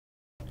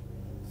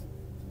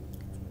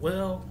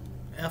Well,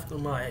 after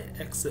my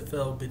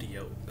XFL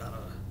video got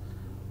a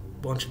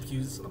bunch of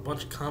views and a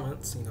bunch of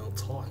comments,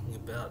 talking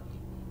about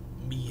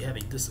me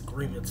having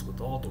disagreements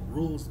with all the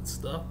rules and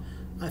stuff,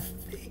 I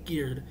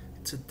figured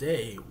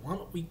today, why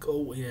don't we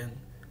go in,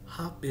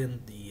 hop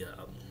in the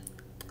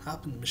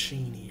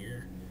machine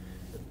here,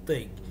 and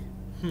think,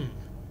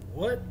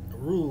 what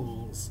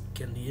rules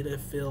can the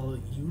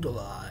NFL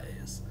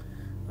utilize,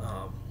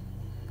 um,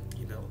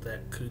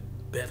 that could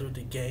better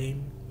the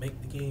game, make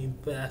the game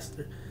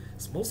faster?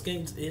 So most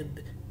games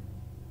end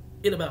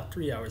in about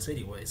 3 hours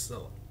anyway,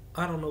 so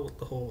I don't know what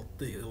the whole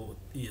deal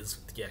is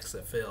with the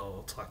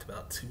XFL. Talked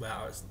about 2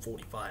 hours and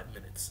 45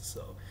 minutes,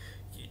 so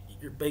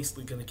you're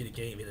basically gonna get a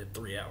game in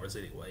 3 hours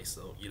anyway.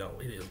 So it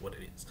is what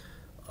it is.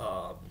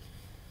 Um,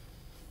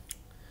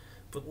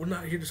 but we're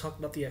not here to talk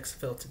about the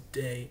XFL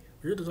today.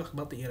 We're here to talk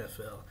about the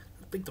NFL.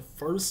 I think the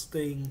first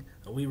thing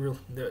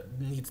that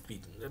needs to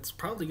be, that's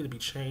probably going to be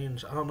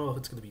changed. I don't know if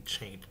it's going to be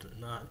changed or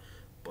not,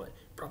 but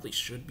probably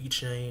should be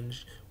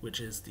changed, which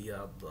is the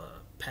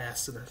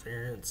pass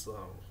interference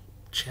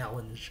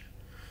challenge.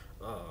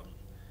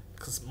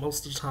 Because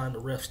most of the time the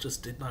refs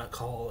just did not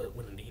call it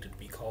when it needed to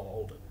be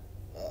called.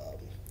 Um,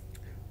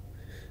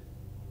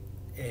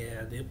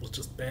 and it was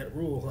just bad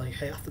rule. Like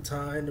half the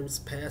time there was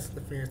pass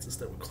interferences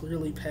that were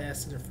clearly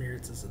pass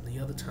interferences, and the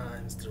other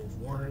times there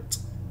weren't.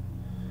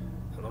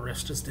 And the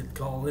refs just didn't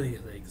call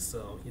anything.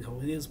 So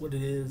it is what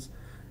it is.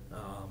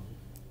 Um,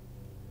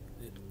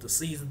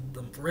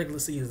 the regular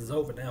season is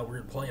over now. We're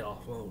in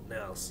playoff mode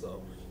now.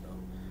 So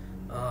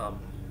I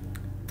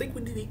think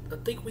we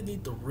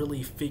need to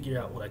really figure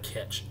out what a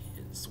catch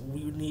is.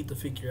 We need to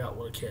figure out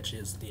what a catch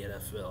is in the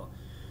NFL.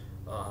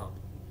 Um,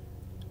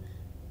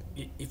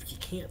 if you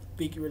can't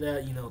figure it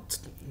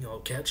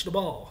out, catch the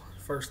ball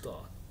first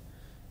off.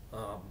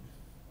 Um,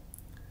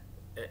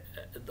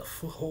 the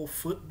whole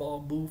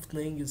football move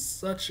thing is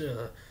such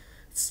a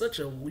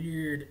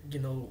weird,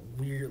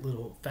 weird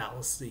little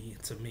fallacy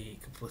to me.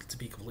 To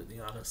be completely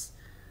honest,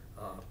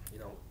 you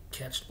know,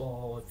 catch the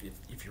ball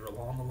if you're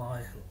along the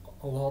line,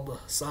 along the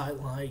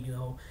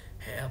sideline,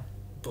 have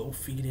both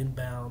feet in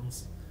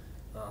bounds.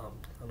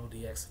 I know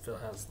the XFL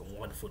has the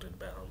 1 foot in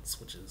bounds,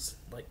 which is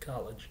like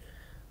college.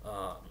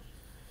 Um,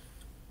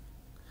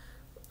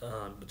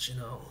 but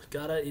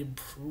gotta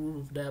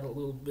improve that a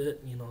little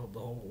bit. The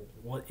whole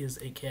what is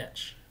a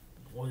catch?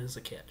 What is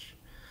a catch?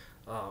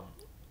 Um,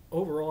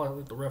 Overall, I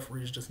think the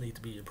referees just need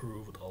to be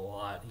improved a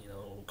lot.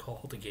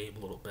 Call the game a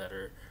little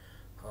better.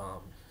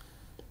 Um,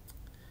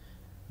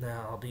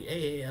 Now the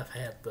AAF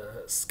had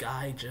the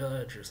Sky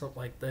Judge or something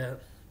like that.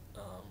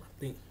 I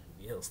think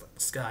it's like the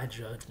Sky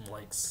Judge from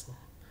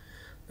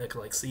that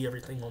could see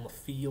everything on the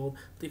field.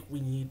 I think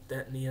we need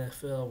that in the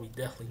NFL. We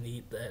definitely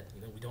need that.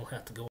 We don't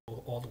have to go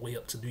all the way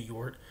up to New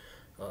York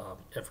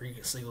every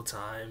single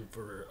time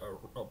for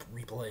a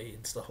replay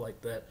and stuff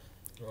like that.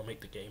 It'll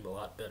make the game a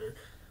lot better.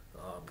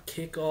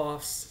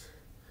 Kickoffs.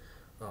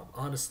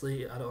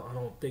 Honestly, I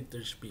don't think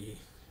there should be.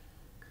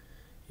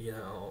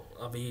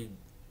 I mean,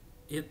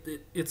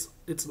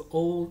 it's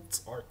old,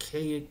 it's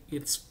archaic.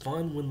 It's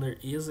fun when there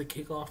is a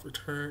kickoff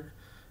return,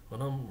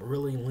 but I'm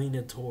really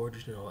leaning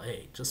towards,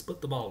 hey, just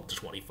put the ball to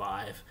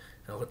 25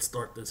 and let's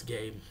start this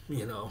game,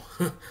 and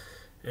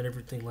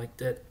everything like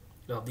that.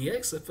 The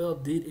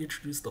XFL did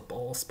introduce the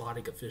ball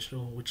spotting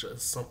official, which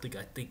is something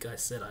I think I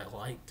said I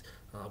liked.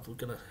 We're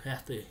gonna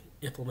have to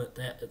implement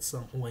that at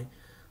some point.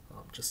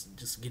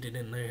 Just get it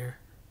in there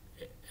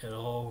at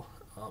all.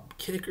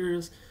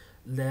 Kickers.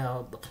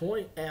 Now the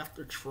point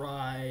after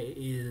try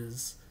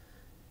is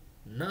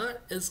not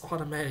as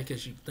automatic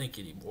as you think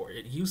anymore.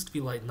 It used to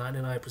be like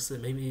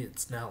 99%. Maybe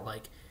it's now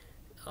like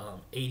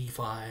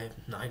 85,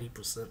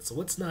 90%.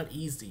 So it's not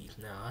easy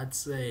now. I'd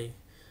say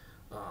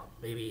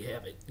maybe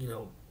have it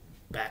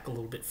back a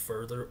little bit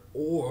further,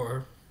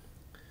 or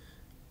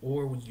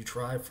when you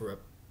try for a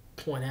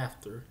point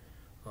after,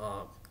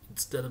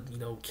 instead of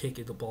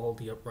kicking the ball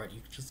the upright,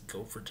 you just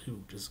go for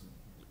two, just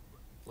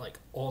like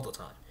all the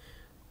time.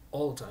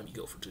 All the time you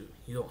go for two.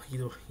 You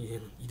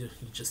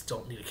just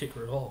don't need a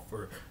kicker at all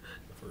for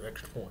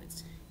extra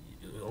points.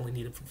 You only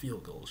need it for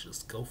field goals.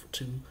 Just go for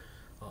two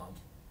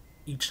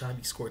each time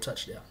you score a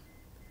touchdown.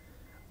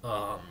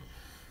 Um,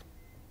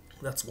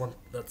 that's one.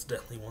 That's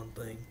definitely one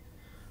thing.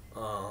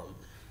 Um,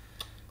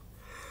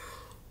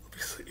 Let me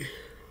see.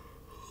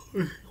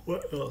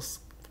 What else?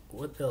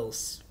 What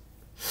else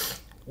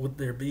would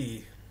there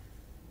be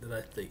that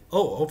I think?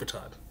 Oh,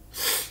 overtime.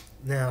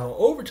 Now,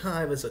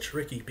 overtime is a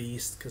tricky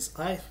beast because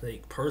I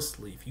think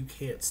personally, if you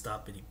can't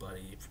stop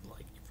anybody, if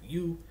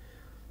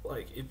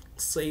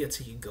say a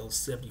team goes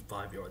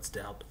 75 yards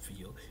down the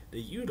field,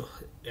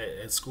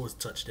 and scores a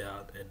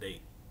touchdown and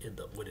they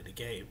end up winning the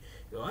game,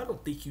 I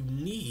don't think you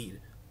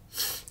need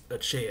a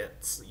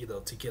chance,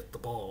 to get the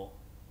ball.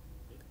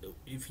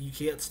 If you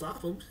can't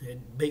stop them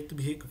and make them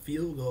hit a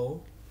field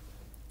goal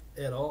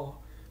at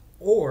all,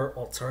 or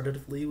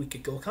alternatively, we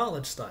could go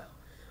college style,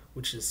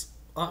 which is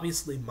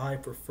obviously my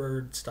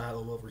preferred style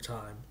of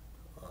overtime.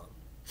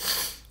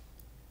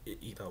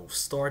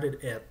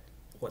 Started at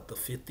what, the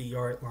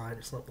 50-yard line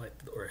or something like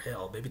that, or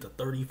hell, maybe the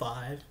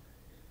 35.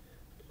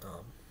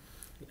 Um,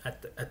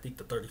 I think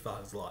the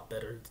 35 is a lot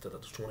better instead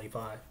of the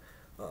 25.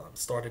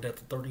 Started at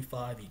the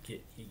 35, you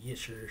get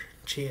your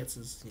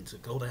chances to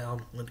go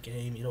down, win the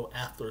game.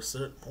 After a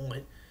certain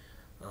point,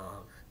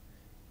 um,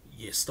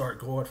 you start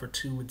going for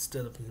two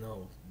instead of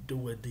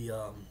doing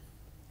the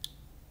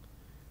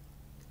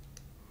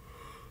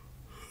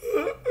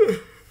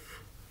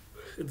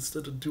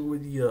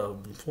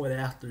point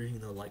after.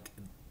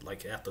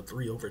 Like after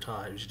three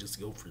overtimes, you just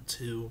go for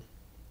two.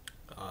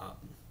 Um,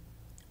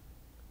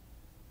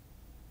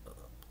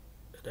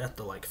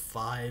 After like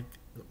five,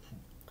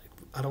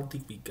 I don't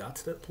think we got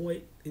to that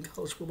point in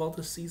college football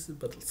this season,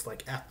 but it's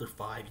like after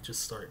five, you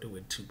just start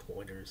doing 2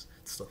 pointers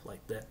and stuff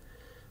like that.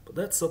 But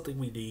that's something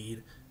we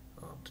need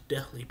to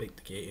definitely make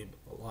the game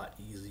a lot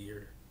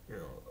easier,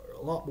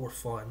 a lot more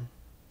fun,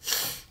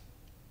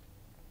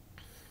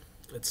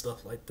 and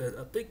stuff like that.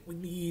 I think we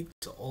need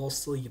to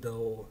also,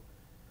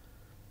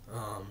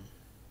 um,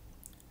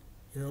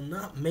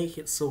 not make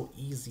it so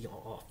easy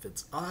on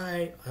offense.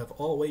 I have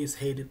always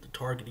hated the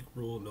targeting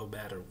rule no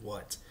matter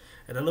what.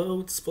 And I know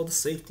it's for the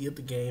safety of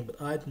the game,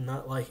 but I do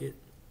not like it.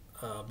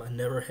 I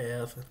never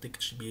have. I think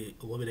it should be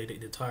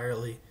eliminated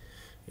entirely.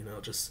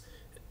 Just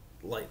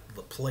like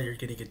the player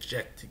getting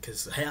ejected,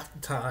 because half the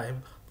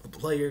time the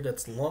player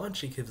that's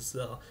launching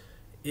himself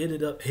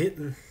ending up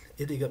hitting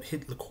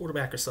the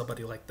quarterback or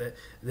somebody like that.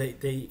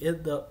 They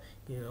end up,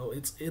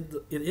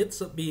 it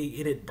ends up being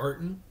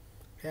inadvertent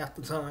half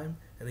the time,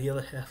 and the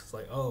other half is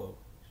like, oh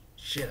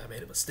shit, I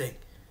made a mistake,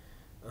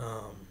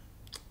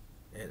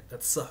 and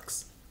that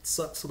sucks. It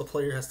sucks. So the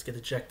player has to get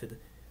ejected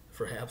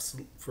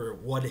for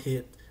one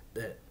hit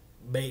that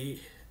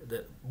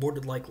more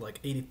than like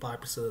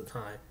 85% of the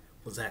time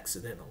was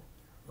accidental.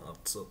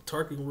 So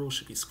targeting rules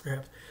should be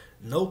scrapped.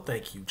 No,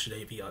 thank you,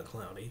 Jadeveon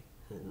Clowney.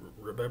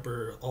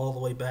 Remember all the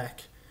way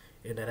back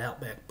in that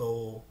Outback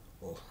Bowl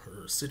or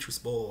Citrus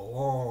Bowl a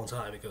long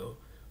time ago,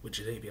 with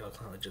Jadeveon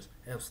Clowney just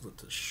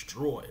absolutely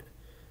destroyed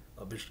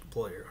a Michigan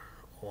player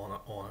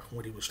on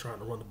when he was trying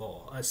to run the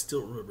ball. I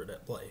still remember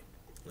that play,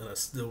 and I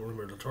still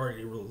remember the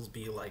targeting rules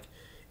being like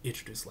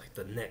introduced like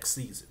the next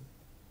season.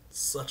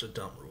 Such a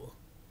dumb rule.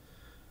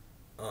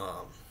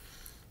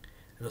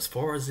 And as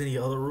far as any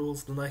other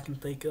rules that I can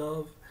think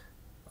of,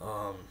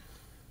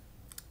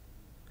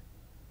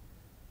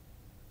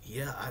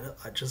 yeah,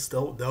 I just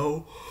don't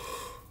know.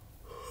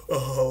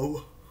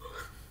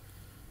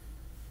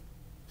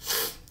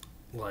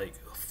 Like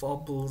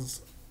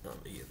fumbles, I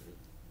mean,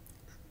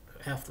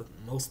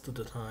 most of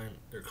the time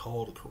they're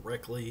called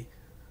correctly.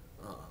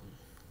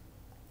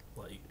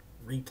 Like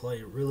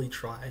replay really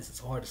tries as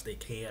hard as they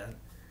can.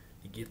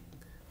 You get,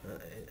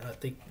 I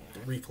think the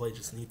replay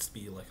just needs to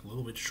be like a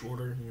little bit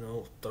shorter.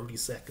 30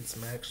 seconds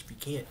max.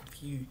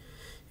 You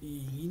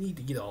need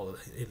to get all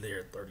in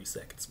there 30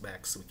 seconds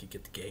max so we can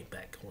get the game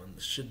back going.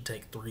 It shouldn't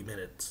take 3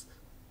 minutes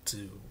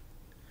to,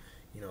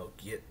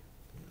 get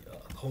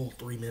a whole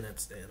 3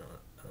 minutes and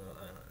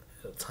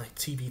a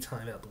TV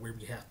timeout where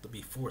we have to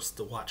be forced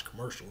to watch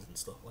commercials and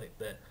stuff like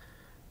that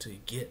to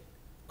get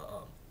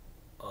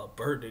a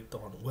verdict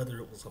on whether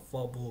it was a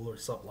fumble or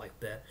something like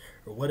that,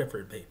 or whatever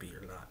it may be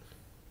or not.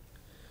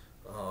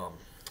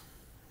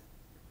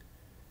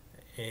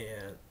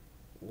 And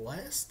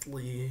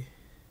lastly,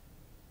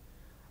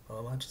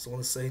 I just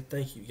want to say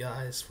thank you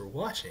guys for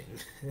watching,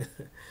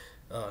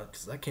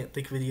 because I can't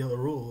think of any other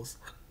rules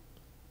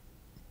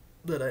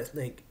that I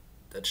think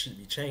that should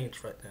be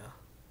changed right now.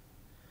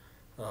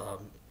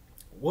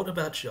 What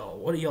about y'all?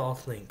 What do y'all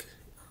think?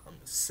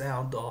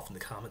 Sound off in the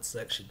comment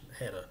section.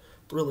 Had a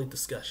thrilling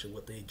discussion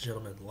with a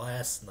gentleman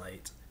last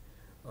night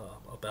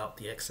about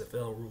the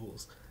XFL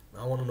rules.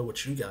 And I want to know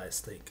what you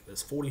guys think.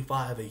 There's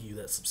 45 of you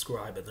that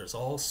subscribe, and there's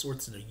all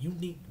sorts of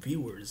unique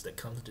viewers that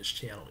come to this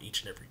channel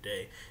each and every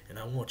day. And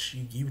I want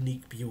you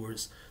unique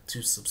viewers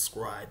to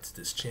subscribe to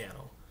this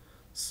channel.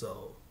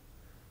 So,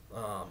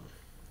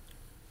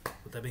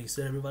 with that being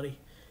said, everybody,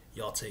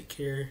 y'all take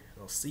care,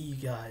 and I'll see you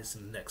guys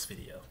in the next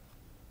video.